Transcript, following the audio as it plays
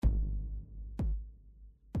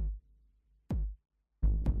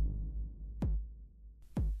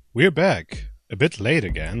We're back, a bit late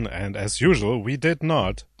again, and as usual, we did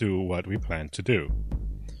not do what we planned to do.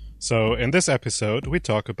 So, in this episode, we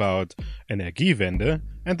talk about Energiewende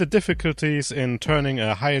and the difficulties in turning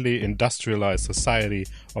a highly industrialized society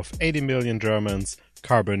of 80 million Germans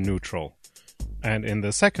carbon neutral. And in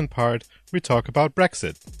the second part, we talk about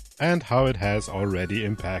Brexit and how it has already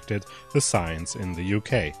impacted the science in the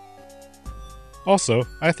UK. Also,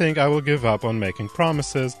 I think I will give up on making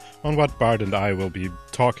promises on what Bart and I will be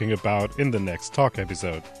talking about in the next talk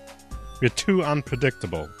episode. We're too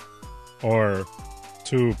unpredictable. Or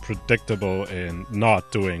too predictable in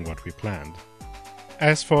not doing what we planned.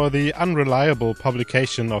 As for the unreliable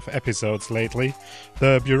publication of episodes lately,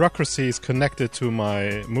 the bureaucracies connected to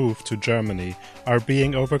my move to Germany are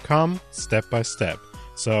being overcome step by step,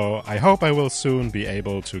 so I hope I will soon be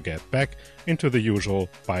able to get back into the usual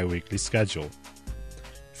bi-weekly schedule.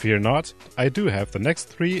 Fear not, I do have the next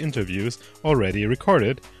 3 interviews already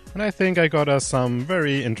recorded, and I think I got us some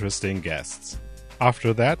very interesting guests.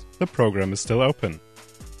 After that, the program is still open.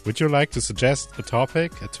 Would you like to suggest a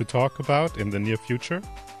topic to talk about in the near future?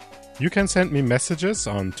 You can send me messages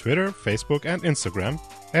on Twitter, Facebook and Instagram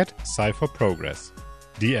at Sci4Progress.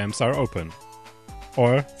 DMs are open.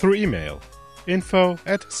 Or through email,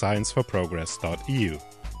 info@scienceforprogress.eu.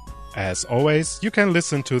 As always, you can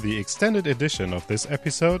listen to the extended edition of this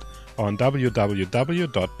episode on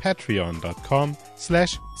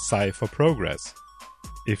www.patreon.com/sci4progress.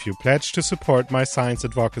 If you pledge to support my science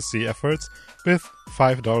advocacy efforts with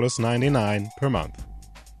 $5.99 per month.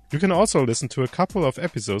 You can also listen to a couple of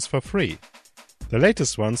episodes for free. The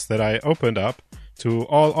latest ones that I opened up to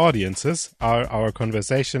all audiences are our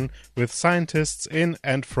conversation with scientists in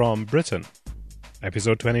and from Britain,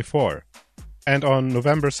 episode 24. And on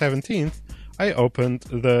November 17th, I opened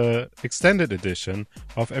the extended edition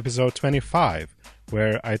of episode 25,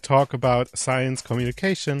 where I talk about science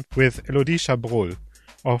communication with Elodie Chabrol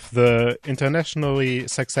of the internationally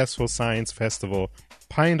successful science festival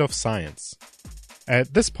Pint of Science.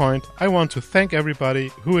 At this point, I want to thank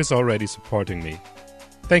everybody who is already supporting me.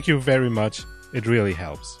 Thank you very much, it really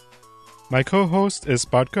helps. My co-host is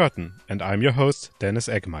Bart Görten, and I'm your host, Dennis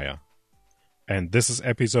Eggmeyer. And this is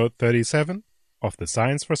episode 37 of the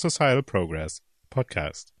Science for Societal Progress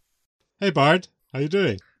podcast. Hey Bart, how you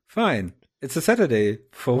doing? Fine. It's a Saturday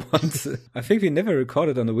for once. I think we never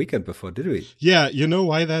recorded on the weekend before, did we? Yeah, you know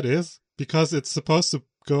why that is? Because it's supposed to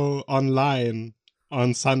go online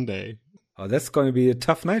on Sunday. Oh, that's going to be a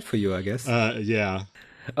tough night for you, I guess. Yeah.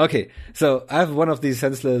 Okay, so I have one of these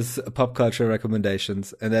senseless pop culture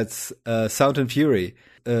recommendations, and that's Sound and Fury,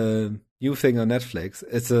 a new thing on Netflix.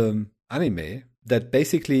 It's an anime that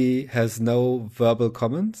basically has no verbal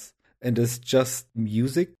comments and is just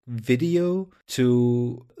music video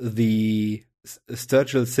to the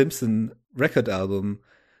Sturgill Simpson record album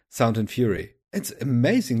Sound and Fury. It's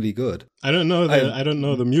amazingly good. I don't know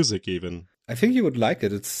the music even. I think you would like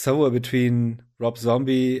it. It's somewhere between Rob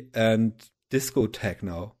Zombie and disco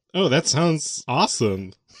techno. Oh, that sounds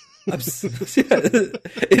awesome. Yeah,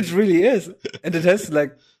 it really is. And it has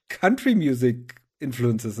like country music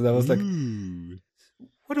influences. And I was like,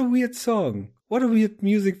 what a weird song. What a weird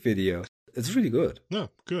music video. It's really good. Oh,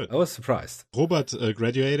 good. I was surprised. Robert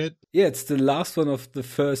graduated? Yeah, it's the last one of the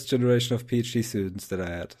first generation of PhD students that I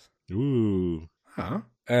had. Ooh. Huh?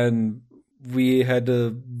 And we had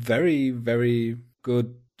a very, very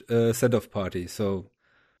good send-off party. So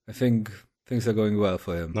I think things are going well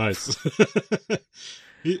for him. Nice.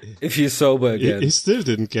 If he's sober again. He still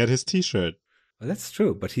didn't get his t-shirt. Well, that's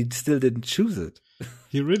true, but he still didn't choose it.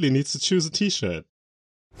 He really needs to choose a t-shirt.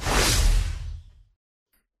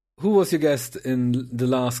 Who was your guest in the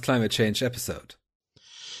last climate change episode?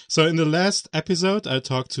 So in the last episode, I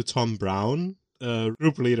talked to Tom Brown, a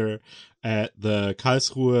group leader at the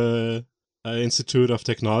Karlsruhe Institute of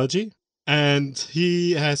Technology. And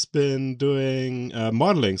he has been doing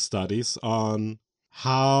modeling studies on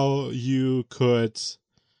how you could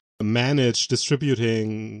manage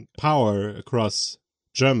distributing power across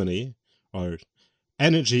Germany, or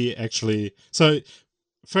energy actually. So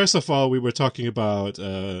first of all, we were talking about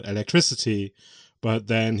electricity, but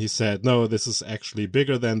then he said, no, this is actually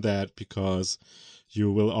bigger than that, because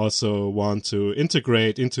you will also want to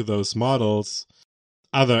integrate into those models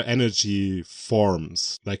other energy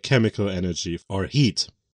forms, like chemical energy or heat.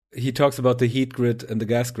 He talks about the heat grid and the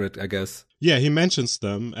gas grid, I guess. Yeah, he mentions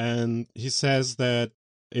them, and he says that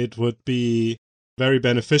it would be very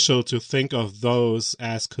beneficial to think of those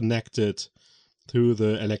as connected to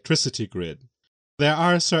the electricity grid. There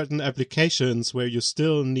are certain applications where you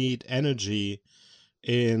still need energy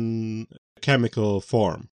in chemical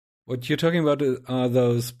form. What you're talking about are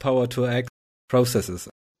those power-to-X processes.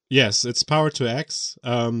 Yes, it's power to X.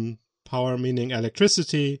 Power meaning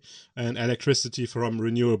electricity, and electricity from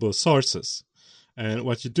renewable sources. And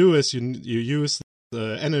what you do is you use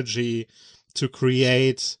the energy to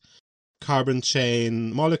create carbon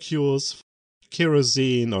chain molecules,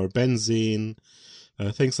 kerosene or benzene,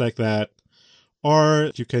 things like that.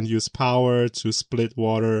 Or you can use power to split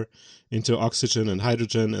water into oxygen and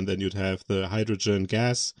hydrogen, and then you'd have the hydrogen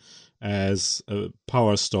gas as a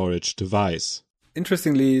power storage device.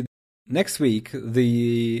 Interestingly, next week,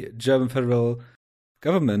 the German federal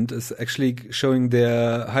government is actually showing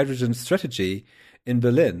their hydrogen strategy in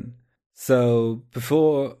Berlin. So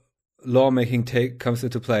before lawmaking comes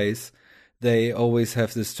into place, they always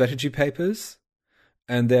have the strategy papers,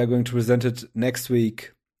 and they are going to present it next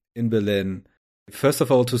week in Berlin. First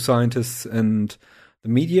of all, to scientists and the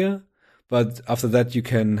media, but after that, you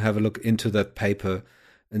can have a look into that paper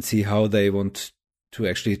and see how they want to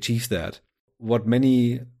actually achieve that. What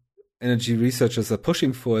many energy researchers are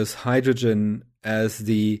pushing for is hydrogen as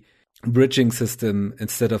the bridging system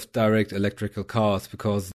instead of direct electrical cars,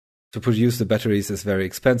 because to produce the batteries is very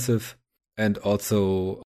expensive and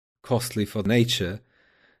also costly for nature.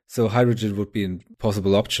 So hydrogen would be a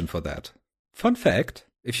possible option for that. Fun fact,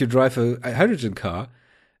 if you drive a hydrogen car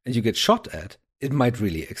and you get shot at, it might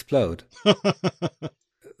really explode.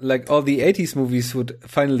 Like all the 80s movies would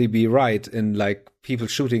finally be right in like people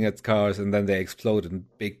shooting at cars and then they explode in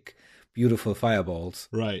big, beautiful fireballs.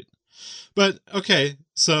 Right. But okay,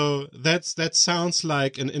 so that sounds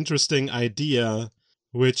like an interesting idea,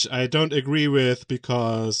 which I don't agree with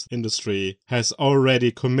because industry has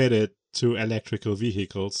already committed to electrical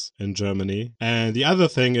vehicles in Germany. And the other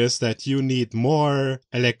thing is that you need more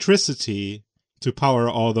electricity to power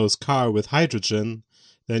all those cars with hydrogen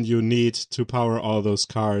than you need to power all those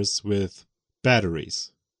cars with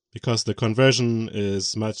batteries, because the conversion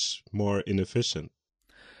is much more inefficient.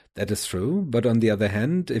 That is true, but on the other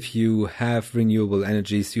hand, if you have renewable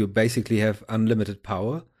energies, you basically have unlimited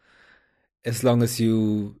power. As long as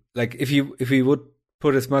you, like, if we would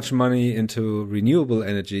put as much money into renewable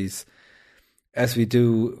energies as we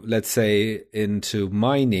do, let's say, into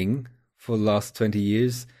mining for the last 20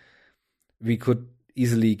 years, we could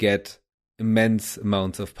easily get immense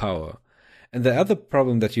amounts of power. And the other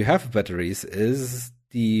problem that you have with batteries is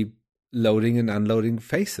the loading and unloading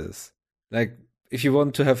phases. Like, if you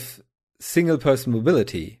want to have single-person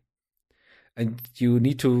mobility and you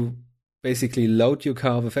need to basically load your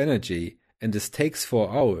car with energy, and this takes 4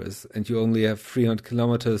 hours, and you only have 300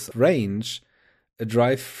 kilometers range, a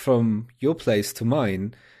drive from your place to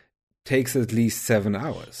mine takes at least 7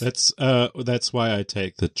 hours. That's why I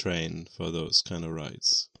take the train for those kind of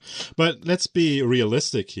rides. But let's be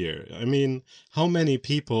realistic here. I mean, how many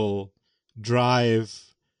people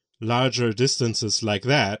drive larger distances like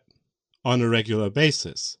that on a regular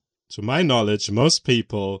basis? To my knowledge, most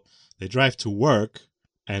people, they drive to work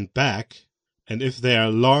and back. And if they are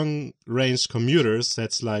long-range commuters,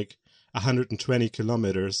 that's like 120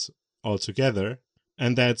 kilometers altogether.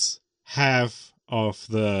 And that's half of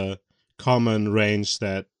the common range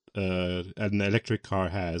that an electric car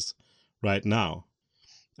has right now.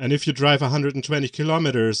 And if you drive 120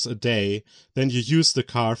 kilometers a day, then you use the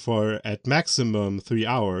car for at maximum 3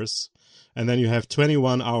 hours. And then you have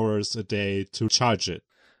 21 hours a day to charge it.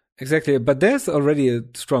 Exactly, but there's already a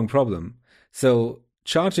strong problem. So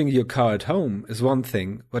charging your car at home is one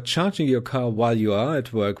thing, but charging your car while you are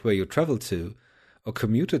at work where you travel to or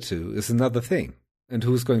commuter to is another thing. And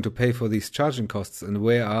who's going to pay for these charging costs, and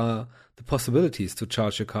where are the possibilities to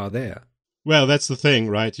charge your car there? Well, that's the thing,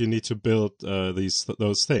 right? You need to build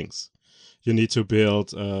those things. You need to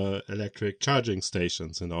build electric charging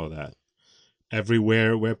stations and all that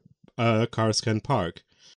everywhere where cars can park.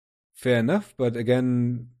 Fair enough, but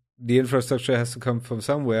again, the infrastructure has to come from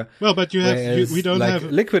somewhere. Well, but we don't have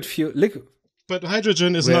liquid fuel. But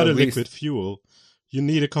hydrogen is not a liquid fuel. You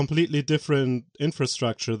need a completely different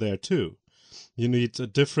infrastructure there too. You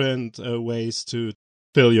need different ways to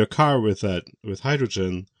fill your car with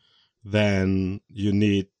hydrogen than you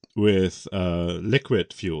need with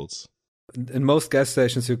liquid fuels. In most gas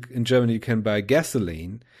stations in Germany, you can buy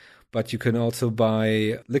gasoline, but you can also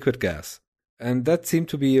buy liquid gas. And that seemed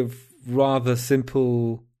to be a rather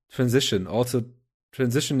simple transition. Also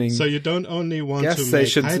transitioning. So you don't only want to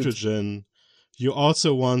make hydrogen, you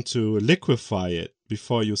also want to liquefy it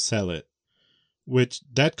before you sell it, which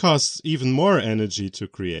that costs even more energy to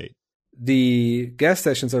create. The gas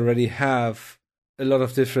stations already have a lot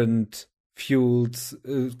of different fuels,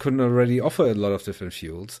 can already offer a lot of different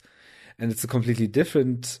fuels. And it's a completely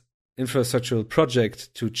different infrastructural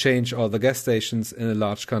project to change all the gas stations in a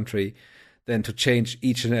large country than to change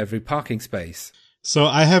each and every parking space. So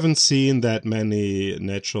I haven't seen that many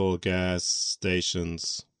natural gas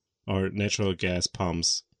stations or natural gas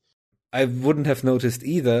pumps. I wouldn't have noticed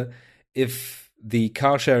either if the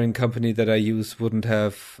car sharing company that I use wouldn't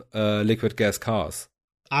have liquid gas cars.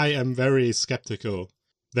 I am very skeptical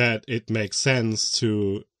that it makes sense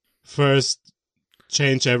to first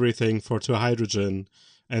change everything to hydrogen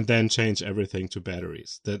and then change everything to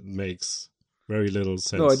batteries. That makes very little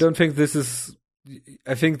sense. No, I don't think this is.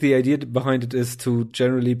 I think the idea behind it is to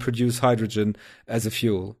generally produce hydrogen as a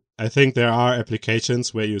fuel. I think there are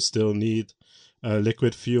applications where you still need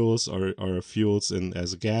liquid fuels or fuels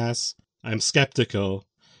as gas. I'm skeptical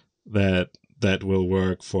that will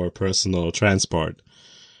work for personal transport.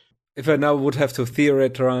 If I now would have to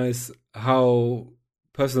theorize how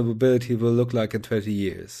personal mobility will look like in 20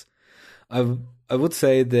 years, I would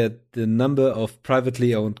say that the number of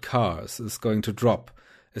privately owned cars is going to drop,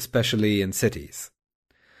 especially in cities.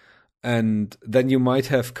 And then you might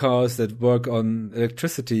have cars that work on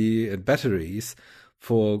electricity and batteries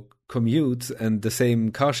for commutes, and the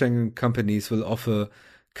same car sharing companies will offer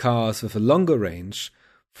cars with a longer range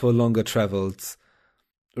for longer travels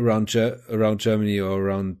around Germany or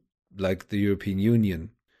around like the European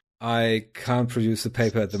Union. I can't produce a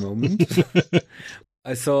paper at the moment.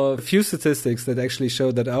 I saw a few statistics that actually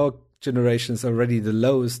show that our generation is already the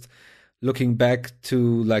lowest, looking back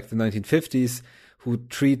to like the 1950s, who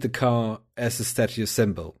treat the car as a status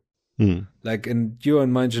symbol. Like in your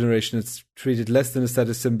and my generation, it's treated less than a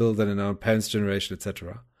status symbol than in our parents' generation,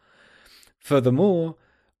 etc. Furthermore,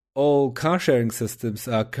 all car sharing systems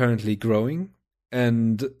are currently growing,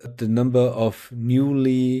 and the number of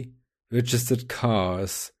newly registered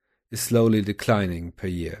cars is slowly declining per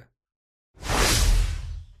year.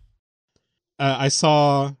 I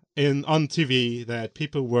saw on TV that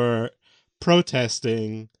people were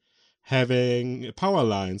protesting having power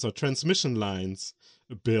lines or transmission lines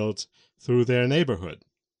built through their neighborhood.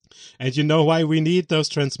 And you know why we need those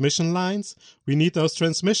transmission lines? We need those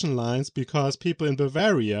transmission lines because people in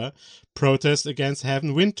Bavaria protest against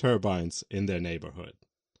having wind turbines in their neighborhood.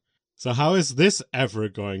 So how is this ever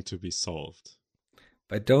going to be solved?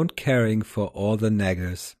 By don't caring for all the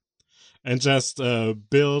naggers. And just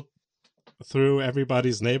build through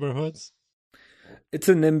everybody's neighborhoods? It's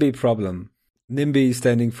a NIMBY problem. NIMBY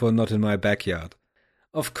standing for not in my backyard.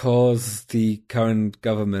 Of course, the current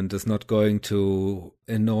government is not going to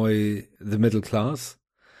annoy the middle class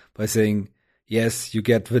by saying, yes, you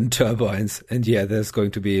get wind turbines, and yeah, there's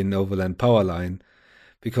going to be an overland power line.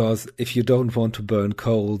 Because if you don't want to burn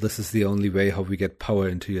coal, this is the only way how we get power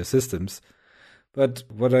into your systems. But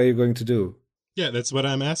what are you going to do? Yeah, that's what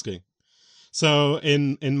I'm asking. So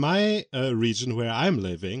in my region where I'm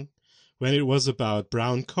living, when it was about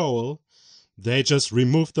brown coal, they just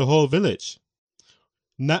removed the whole village.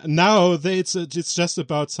 Now it's just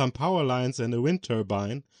about some power lines and a wind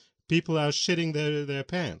turbine. People are shitting their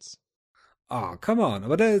pants. Oh, come on.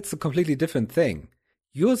 But it's a completely different thing.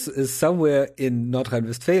 Yours is somewhere in North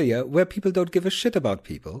Rhine-Westphalia where people don't give a shit about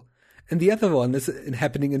people. And the other one is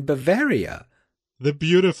happening in Bavaria. The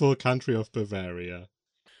beautiful country of Bavaria.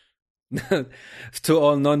 To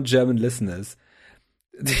all non-German listeners,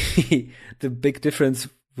 the big difference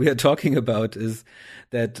we are talking about is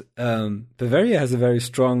that Bavaria has a very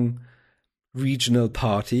strong regional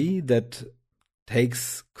party that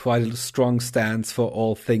takes quite a strong stance for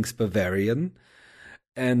all things Bavarian,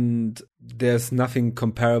 and there's nothing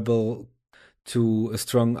comparable to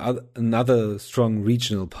another strong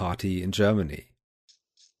regional party in Germany.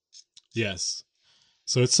 Yes.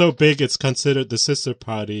 So it's so big it's considered the sister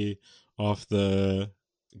party of the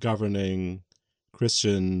governing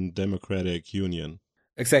Christian Democratic Union.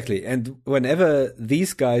 Exactly. And whenever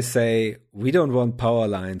these guys say, we don't want power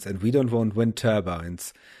lines and we don't want wind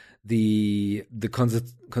turbines, the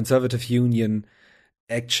Conservative Union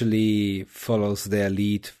actually follows their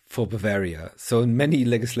lead for Bavaria. So in many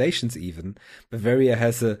legislations even, Bavaria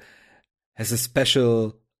has a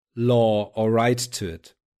special law or right to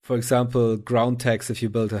it. For example, ground tax if you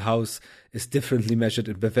build a house is differently measured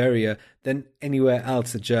in Bavaria than anywhere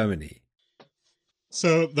else in Germany.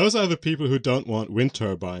 So those are the people who don't want wind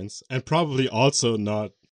turbines and probably also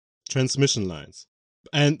not transmission lines.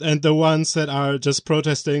 And the ones that are just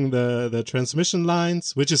protesting the transmission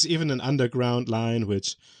lines, which is even an underground line,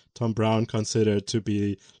 which Tom Brown considered to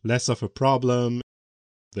be less of a problem,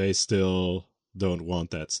 they still don't want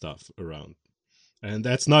that stuff around. And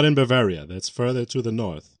that's not in Bavaria. That's further to the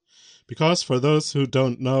north. Because for those who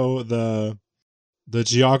don't know the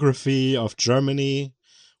geography of Germany,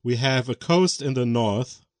 we have a coast in the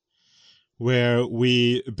north where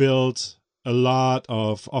we build a lot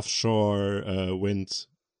of offshore wind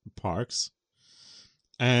parks.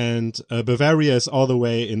 And Bavaria is all the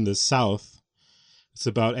way in the south. It's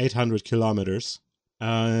about 800 kilometers.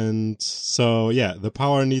 And so, yeah, the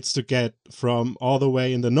power needs to get from all the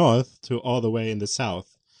way in the north to all the way in the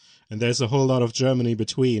south. And there's a whole lot of Germany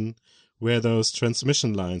between where those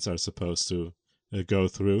transmission lines are supposed to go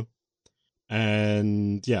through.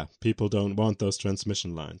 And yeah, people don't want those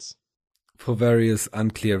transmission lines. For various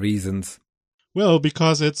unclear reasons. Well,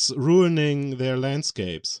 because it's ruining their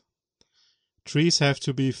landscapes. Trees have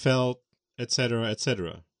to be felled, etc.,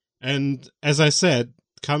 etc. And as I said,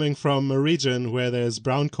 coming from a region where there's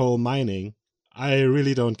brown coal mining, I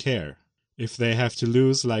really don't care if they have to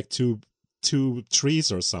lose like two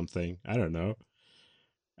trees or something. I don't know.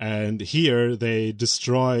 And here they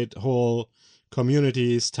destroyed whole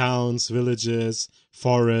communities, towns, villages,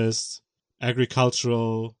 forests,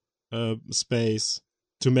 agricultural space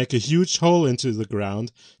to make a huge hole into the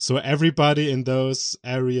ground so everybody in those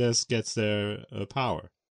areas gets their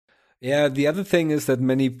power. Yeah, the other thing is that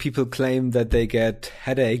many people claim that they get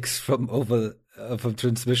headaches from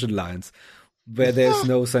transmission lines, where there's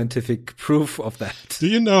no scientific proof of that. Do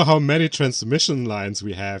you know how many transmission lines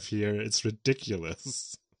we have here? It's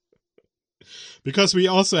ridiculous. Because we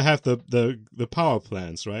also have the power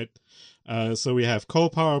plants, right? So we have coal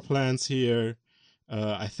power plants here.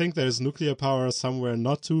 I think there's nuclear power somewhere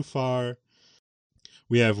not too far.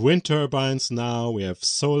 We have wind turbines now. We have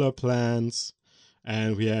solar plants.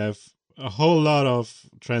 And we have a whole lot of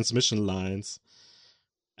transmission lines.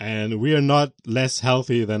 And we are not less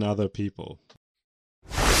healthy than other people.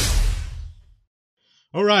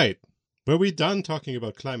 All right. Were we done talking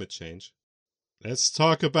about climate change? Let's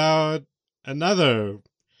talk about another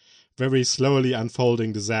very slowly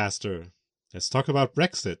unfolding disaster. Let's talk about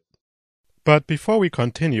Brexit. But before we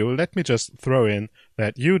continue, let me just throw in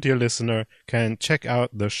that you, dear listener, can check out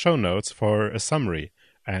the show notes for a summary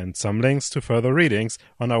and some links to further readings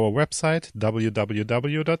on our website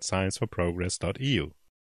www.scienceforprogress.eu.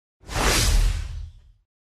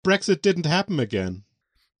 Brexit didn't happen again.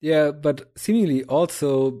 Yeah, but seemingly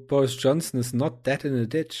also Boris Johnson is not dead in a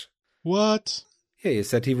ditch. What? Yeah, he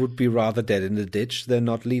said he would be rather dead in the ditch than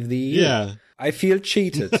not leave the EU. Yeah. I feel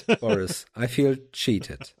cheated, Boris. I feel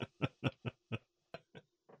cheated.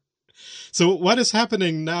 So what is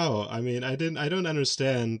happening now? I mean, I don't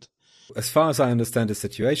understand. As far as I understand the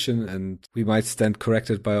situation, and we might stand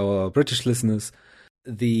corrected by our British listeners,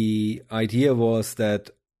 the idea was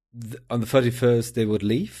that on the 31st they would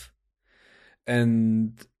leave.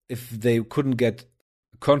 And if they couldn't get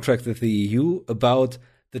a contract with the EU about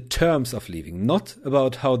the terms of leaving, not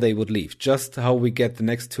about how they would leave, just how we get the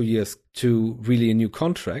next 2 years to really a new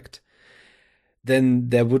contract, then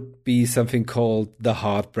there would be something called the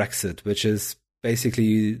hard Brexit, which is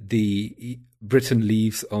basically the Britain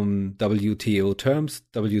leaves on WTO terms.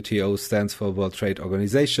 WTO stands for World Trade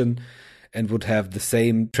Organization and would have the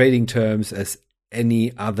same trading terms as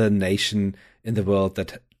any other nation in the world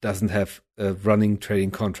that doesn't have a running trading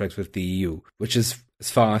contract with the EU, which is, as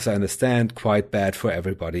far as I understand, quite bad for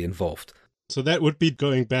everybody involved. So that would be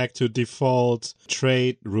going back to default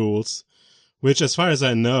trade rules, which, as far as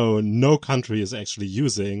I know, no country is actually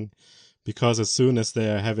using, because as soon as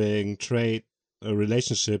they're having trade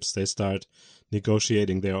relationships, they start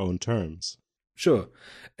negotiating their own terms. Sure.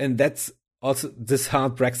 And that's also, this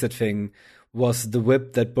hard Brexit thing was the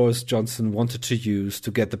whip that Boris Johnson wanted to use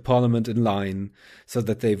to get the parliament in line so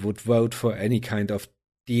that they would vote for any kind of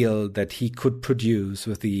deal that he could produce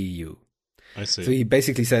with the EU. I see. So he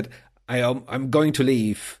basically said, I'm going to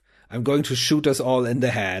leave. I'm going to shoot us all in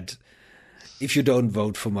the head if you don't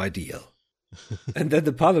vote for my deal. And then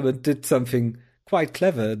the parliament did something quite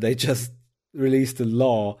clever. They just released a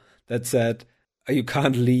law that said you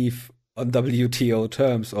can't leave on WTO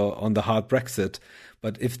terms or on the hard Brexit.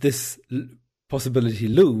 But if this possibility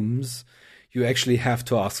looms, you actually have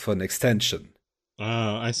to ask for an extension.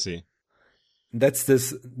 Oh, I see. That's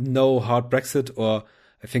this no hard Brexit, or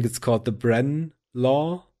I think it's called the Bren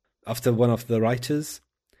Law, after one of the writers.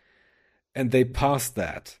 And they passed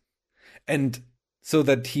that. And so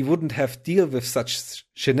that he wouldn't have to deal with such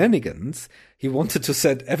shenanigans, he wanted to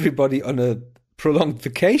send everybody on a prolonged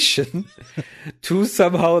vacation to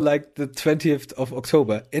somehow like the 20th of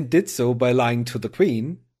October, and did so by lying to the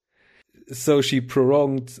Queen. So she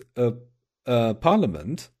prolonged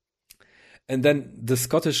Parliament. And then the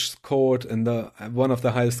Scottish court and one of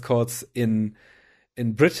the highest courts in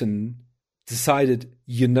Britain decided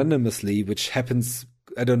unanimously, which happens,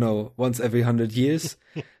 I don't know, once every 100 years,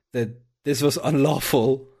 that this was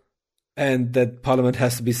unlawful and that Parliament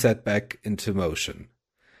has to be set back into motion.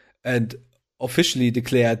 And officially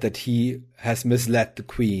declared that he has misled the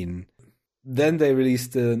Queen. Then they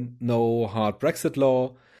released the no hard Brexit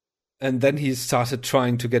law. And then he started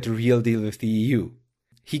trying to get a real deal with the EU.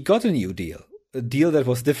 He got a new deal, a deal that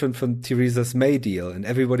was different from Theresa's May deal. And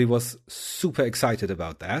everybody was super excited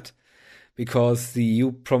about that because the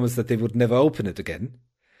EU promised that they would never open it again.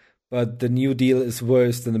 But the new deal is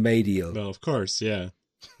worse than the May deal. Well, of course, yeah.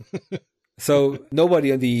 So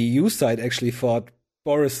nobody on the EU side actually thought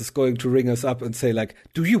Boris is going to ring us up and say, like,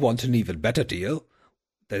 do you want an even better deal?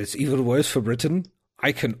 That is even worse for Britain?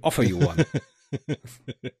 I can offer you one.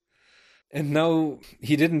 And now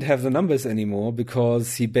he didn't have the numbers anymore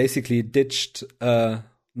because he basically ditched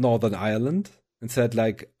Northern Ireland and said,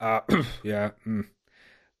 like,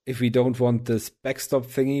 if we don't want this backstop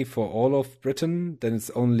thingy for all of Britain, then it's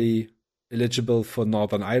only eligible for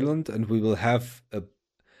Northern Ireland, and we will have a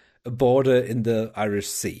border in the Irish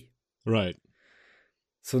Sea. Right.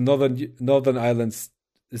 So Northern Ireland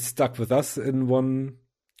is stuck with us in one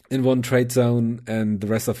trade zone, and the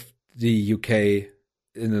rest of the UK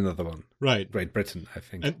in another one. Right. Great Britain, I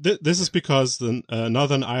think. And this is because the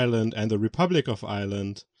Northern Ireland and the Republic of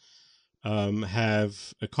Ireland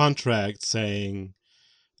have a contract saying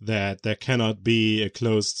that there cannot be a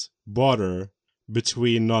closed border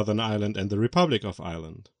between Northern Ireland and the Republic of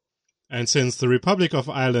Ireland. And since the Republic of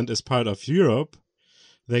Ireland is part of Europe,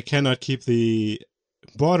 they cannot keep the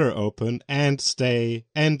border open and stay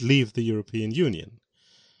and leave the European Union.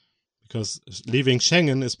 Because leaving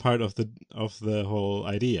Schengen is part of the whole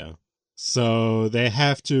idea. So they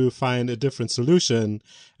have to find a different solution,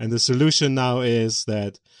 and the solution now is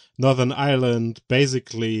that Northern Ireland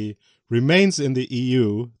basically remains in the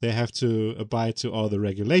EU. They have to abide to all the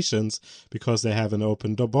regulations because they have an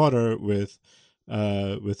open border with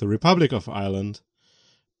the Republic of Ireland.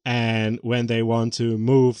 And when they want to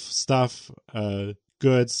move stuff,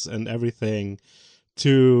 goods and everything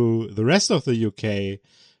to the rest of the UK,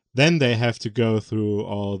 then they have to go through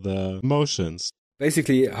all the motions.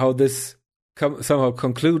 Basically, how this somehow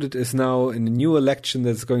concluded is now in a new election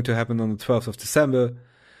that's going to happen on the 12th of December,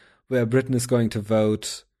 where Britain is going to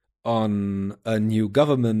vote on a new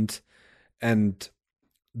government, and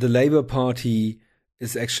the Labour Party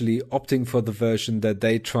is actually opting for the version that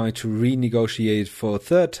they try to renegotiate for a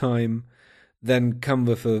third time, then come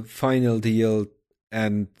with a final deal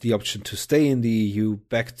and the option to stay in the EU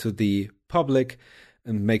back to the public,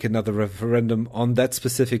 and make another referendum on that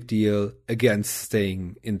specific deal against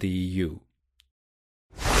staying in the EU.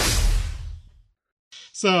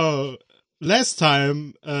 So, last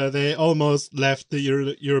time they almost left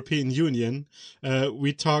the European Union,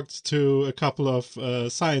 we talked to a couple of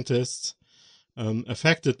scientists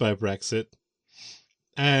affected by Brexit.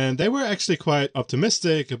 And they were actually quite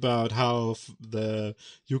optimistic about how the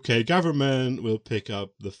UK government will pick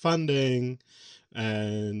up the funding,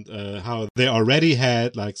 and how they already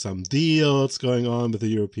had like some deals going on with the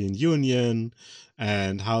European Union,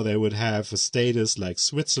 and how they would have a status like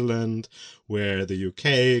Switzerland, where the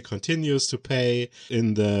UK continues to pay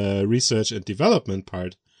in the research and development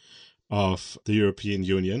part of the European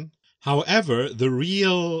Union. However, the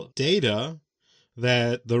real data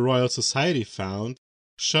that the Royal Society found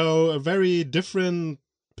show a very different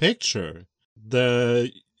picture.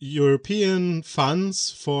 The European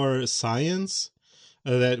funds for science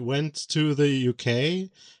that went to the UK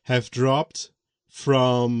have dropped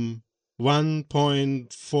from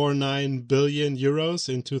 1.49 billion euros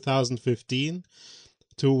in 2015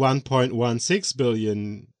 to 1.16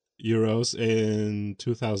 billion euros in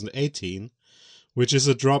 2018, which is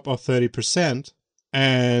a drop of 30%.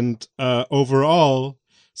 And overall,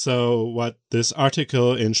 so what this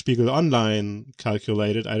article in Spiegel Online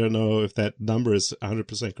calculated, I don't know if that number is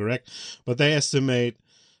 100% correct, but they estimate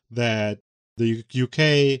that the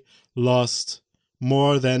UK lost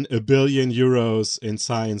more than €1 billion in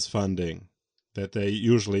science funding that they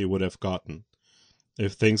usually would have gotten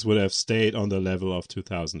if things would have stayed on the level of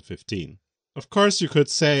 2015. Of course, you could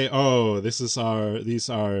say, oh, these are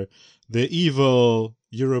the evil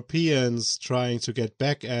Europeans trying to get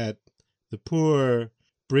back at the poor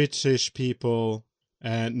British people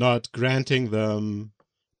and not granting them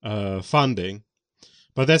funding.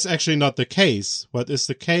 But that's actually not the case. What is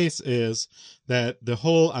the case is that the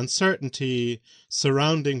whole uncertainty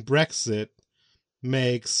surrounding Brexit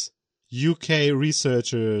makes UK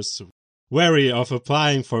researchers wary of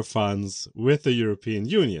applying for funds with the European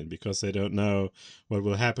Union because they don't know what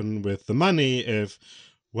will happen with the money if,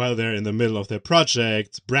 while they're in the middle of their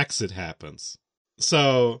project, Brexit happens.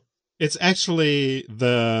 So it's actually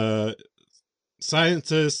the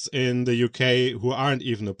scientists in the UK who aren't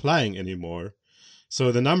even applying anymore.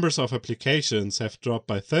 So the numbers of applications have dropped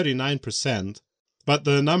by 39%, But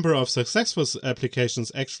the number of successful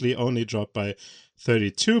applications actually only dropped by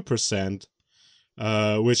 32%,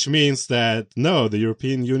 which means that, no, the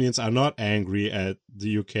European unions are not angry at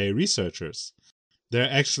the UK researchers. They're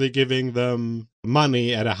actually giving them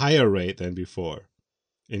money at a higher rate than before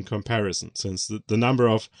in comparison, since the number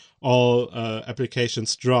of all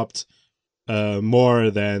applications dropped more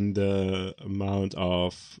than the amount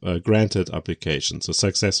of granted applications or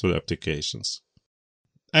successful applications.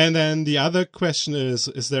 And then the other question is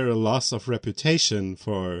there a loss of reputation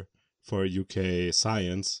for UK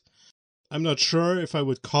science? I'm not sure if I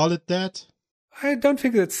would call it that. I don't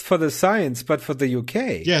think it's for the science, but for the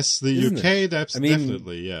UK. Yes, the UK, that's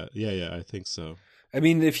definitely, yeah, I think so. I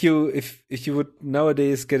mean, if you would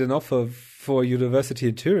nowadays get an offer for a university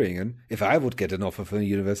in Thüringen, if I would get an offer for a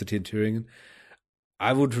university in Thüringen,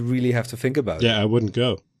 I would really have to think about it. Yeah, I wouldn't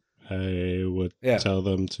go. I would tell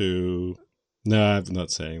them to... No, I'm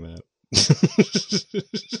not saying that.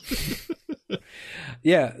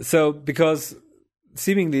 Yeah, so because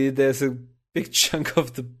seemingly there's a big chunk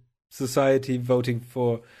of the society voting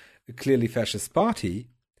for a clearly fascist party,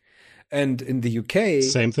 and in the UK...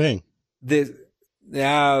 Same thing.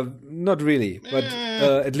 Not really, but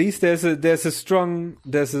at least there's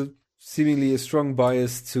a seemingly strong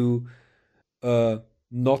bias to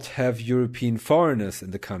not have European foreigners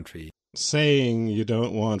in the country. Saying you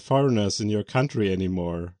don't want foreigners in your country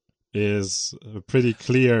anymore is a pretty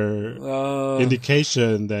clear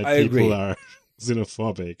indication that people are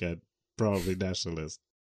xenophobic and probably nationalist.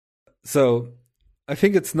 So I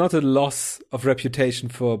think it's not a loss of reputation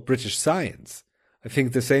for British science. I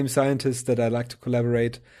think the same scientists that I like to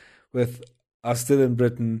collaborate with are still in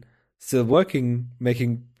Britain, still working,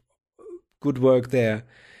 making good work there.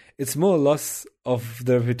 It's more a loss of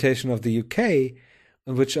the reputation of the UK,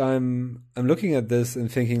 in which I'm looking at this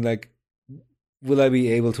and thinking, like, will I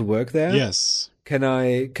be able to work there? Yes. Can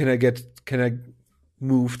I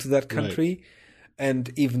move to that country? Right.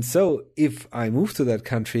 And even so, if I move to that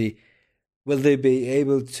country, will they be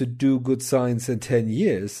able to do good science in 10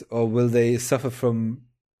 years, or will they suffer from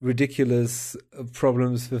ridiculous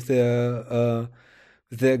problems with their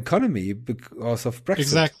economy because of Brexit?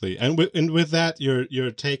 Exactly, and with that,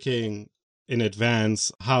 you're taking in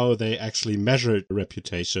advance how they actually measured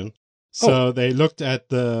reputation. So they looked at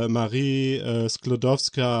the Marie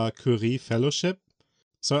Sklodowska-Curie Fellowship.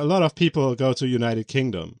 So a lot of people go to United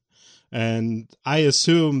Kingdom, and I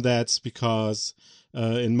assume that's because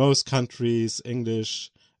in most countries,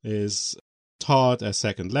 English is taught as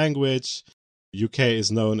second language. UK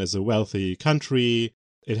is known as a wealthy country.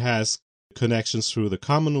 It has connections through the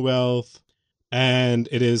Commonwealth, and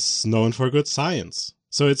it is known for good science.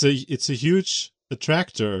 So it's a huge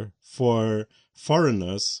attractor for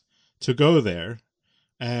foreigners to go there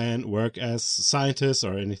and work as scientists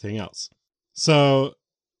or anything else. So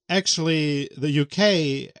actually, the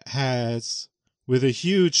UK has, with a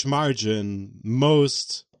huge margin,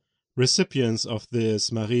 most recipients of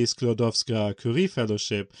this Marie Sklodowska-Curie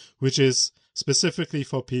Fellowship, which is specifically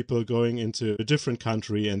for people going into a different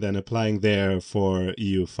country and then applying there for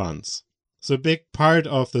EU funds. So a big part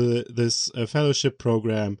of this fellowship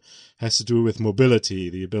program has to do with mobility,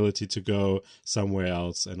 the ability to go somewhere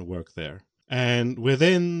else and work there. And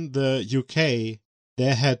within the UK,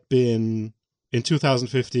 there had been, in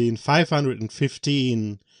 2015,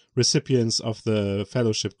 515 recipients of the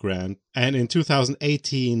fellowship grant, and in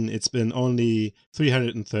 2018 it's been only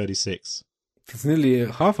 336. It's nearly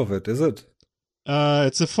half of it, is it?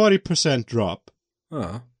 It's a 40% drop.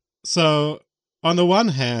 Oh. So on the one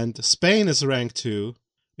hand, Spain is ranked 2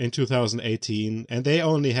 in 2018, and they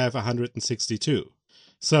only have 162.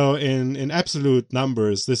 So in absolute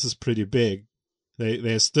numbers, this is pretty big.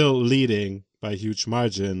 They're still leading by a huge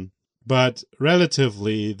margin, but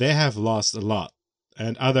relatively they have lost a lot.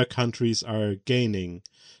 And other countries are gaining.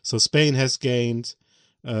 So Spain has gained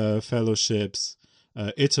fellowships.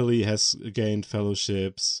 Italy has gained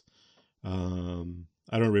fellowships.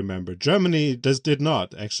 I don't remember. Germany did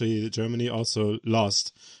not. Actually, Germany also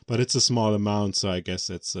lost, but it's a small amount, so I guess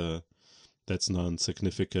that's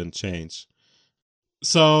non-significant change.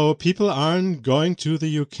 So people aren't going to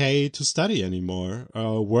the UK to study anymore,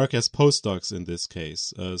 or work as postdocs in this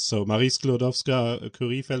case. So Marie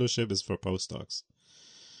Sklodowska-Curie Fellowship is for postdocs.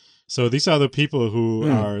 So these are the people who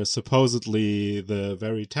are supposedly the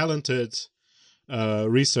very talented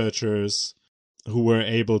researchers who were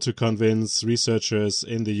able to convince researchers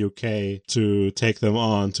in the UK to take them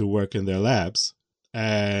on to work in their labs.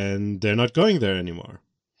 And they're not going there anymore.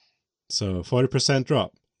 So 40%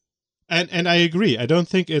 drop. And I agree. I don't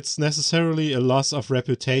think it's necessarily a loss of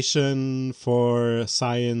reputation for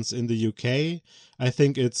science in the UK. I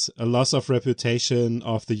think it's a loss of reputation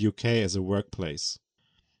of the UK as a workplace,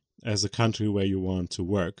 as a country where you want to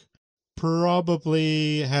work.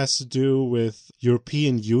 Probably has to do with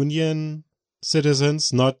European Union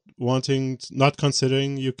citizens not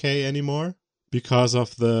considering UK anymore because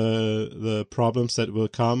of the problems that will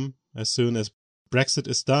come as soon as Brexit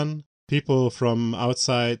is done. People from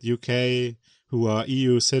outside UK who are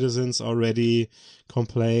EU citizens already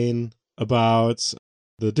complain about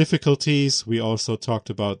the difficulties. We also talked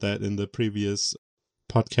about that in the previous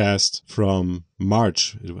podcast from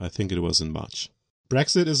March. I think it was in March.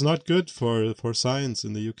 Brexit is not good for science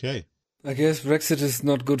in the UK. I guess Brexit is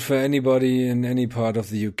not good for anybody in any part of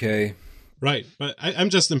the UK. Right, but I'm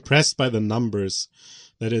just impressed by the numbers,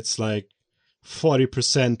 that it's like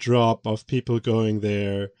 40% drop of people going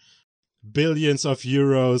there, billions of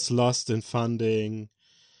euros lost in funding.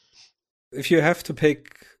 If you have to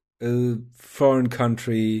pick a foreign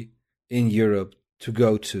country in Europe to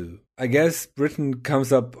go to, I guess Britain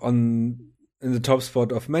comes up in the top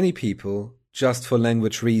spot of many people just for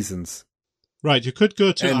language reasons. Right, you could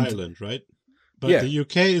go to Ireland, right? But yeah. The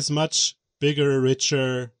UK is much bigger,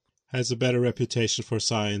 richer, has a better reputation for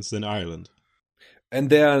science than Ireland.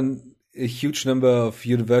 And there are a huge number of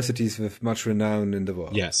universities with much renown in the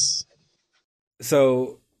world. Yes.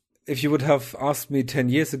 So if you would have asked me 10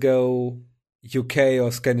 years ago, UK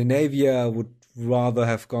or Scandinavia, I would rather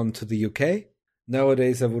have gone to the UK.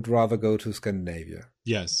 Nowadays, I would rather go to Scandinavia.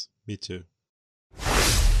 Yes, me too.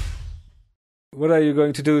 What are you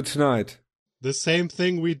going to do tonight? The same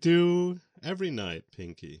thing we do every night,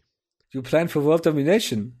 Pinky. You plan for world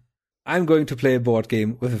domination? I'm going to play a board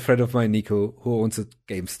game with a friend of mine, Nico, who owns a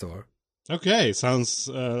game store. Okay, sounds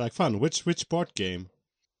like fun. Which board game?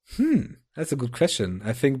 That's a good question.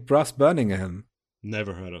 I think Brass Birmingham.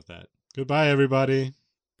 Never heard of that. Goodbye, everybody.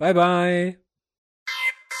 Bye-bye.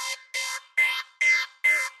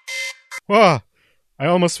 Whoa! I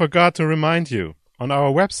almost forgot to remind you. On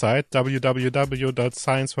our website,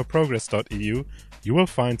 www.scienceforprogress.eu, you will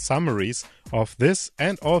find summaries of this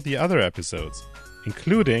and all the other episodes,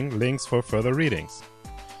 including links for further readings.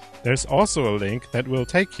 There's also a link that will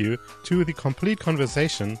take you to the complete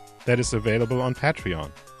conversation that is available on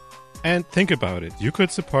Patreon. And think about it, you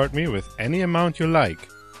could support me with any amount you like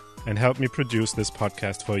and help me produce this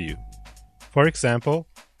podcast for you. For example,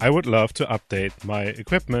 I would love to update my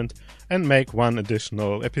equipment and make one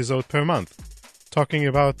additional episode per month, talking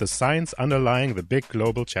about the science underlying the big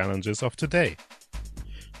global challenges of today.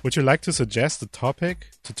 Would you like to suggest a topic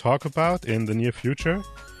to talk about in the near future?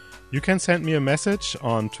 You can send me a message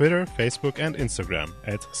on Twitter, Facebook and Instagram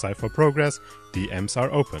at Sci4Progress, DMs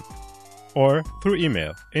are open. Or through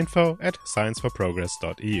email,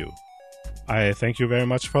 info@scienceforprogress.eu. I thank you very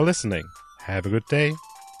much for listening. Have a good day.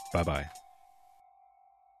 Bye-bye.